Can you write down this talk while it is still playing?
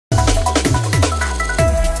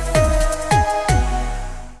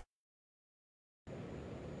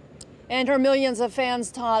And her millions of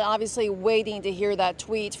fans, Todd, obviously waiting to hear that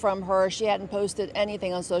tweet from her. She hadn't posted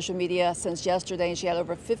anything on social media since yesterday, and she had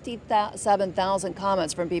over 57,000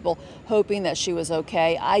 comments from people hoping that she was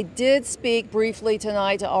okay. I did speak briefly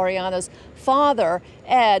tonight to Ariana's father,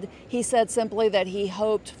 Ed. He said simply that he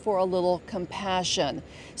hoped for a little compassion.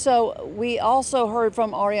 So we also heard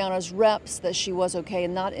from Ariana's reps that she was okay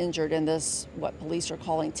and not injured in this, what police are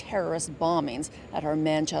calling terrorist bombings at her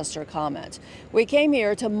Manchester comment. We came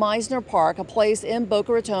here to Meisner Park, a place in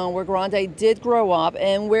Boca Raton where Grande did grow up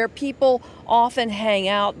and where people often hang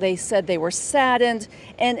out. They said they were saddened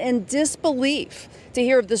and in disbelief to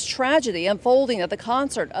hear of this tragedy unfolding at the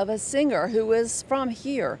concert of a singer who is from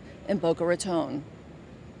here in Boca Raton.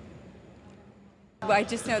 I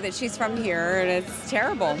just know that she's from here, and it's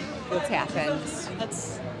terrible what's happened.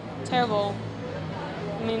 That's terrible.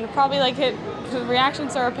 I mean, probably like the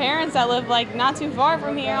reactions to her parents that live like not too far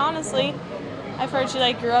from here, honestly. I've heard she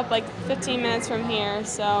like grew up like 15 minutes from here,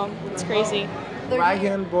 so it's crazy. Right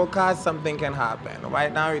here in Boca, something can happen.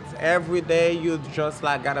 Right now, it's every day. You just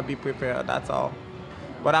like gotta be prepared. That's all.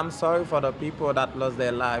 But I'm sorry for the people that lost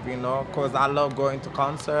their life, you know, because I love going to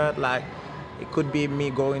concert. Like, it could be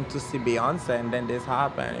me going to see Beyonce, and then this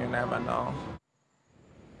happened. You never know.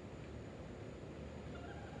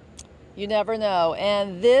 You never know.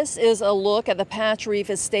 And this is a look at the Patch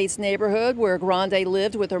Reef Estates neighborhood where Grande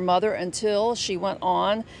lived with her mother until she went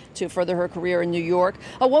on to further her career in New York.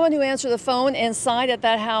 A woman who answered the phone inside at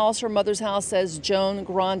that house, her mother's house, says Joan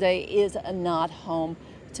Grande is not home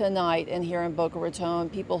tonight. And here in Boca Raton,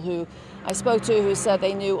 people who I spoke to who said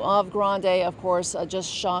they knew of Grande, of course,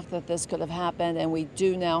 just shocked that this could have happened. And we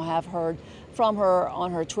do now have heard from her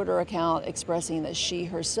on her Twitter account expressing that she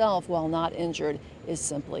herself, while not injured, is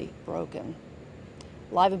simply broken.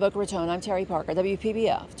 Live in Boca Raton, I'm Terri Parker,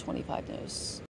 WPBF 25 News.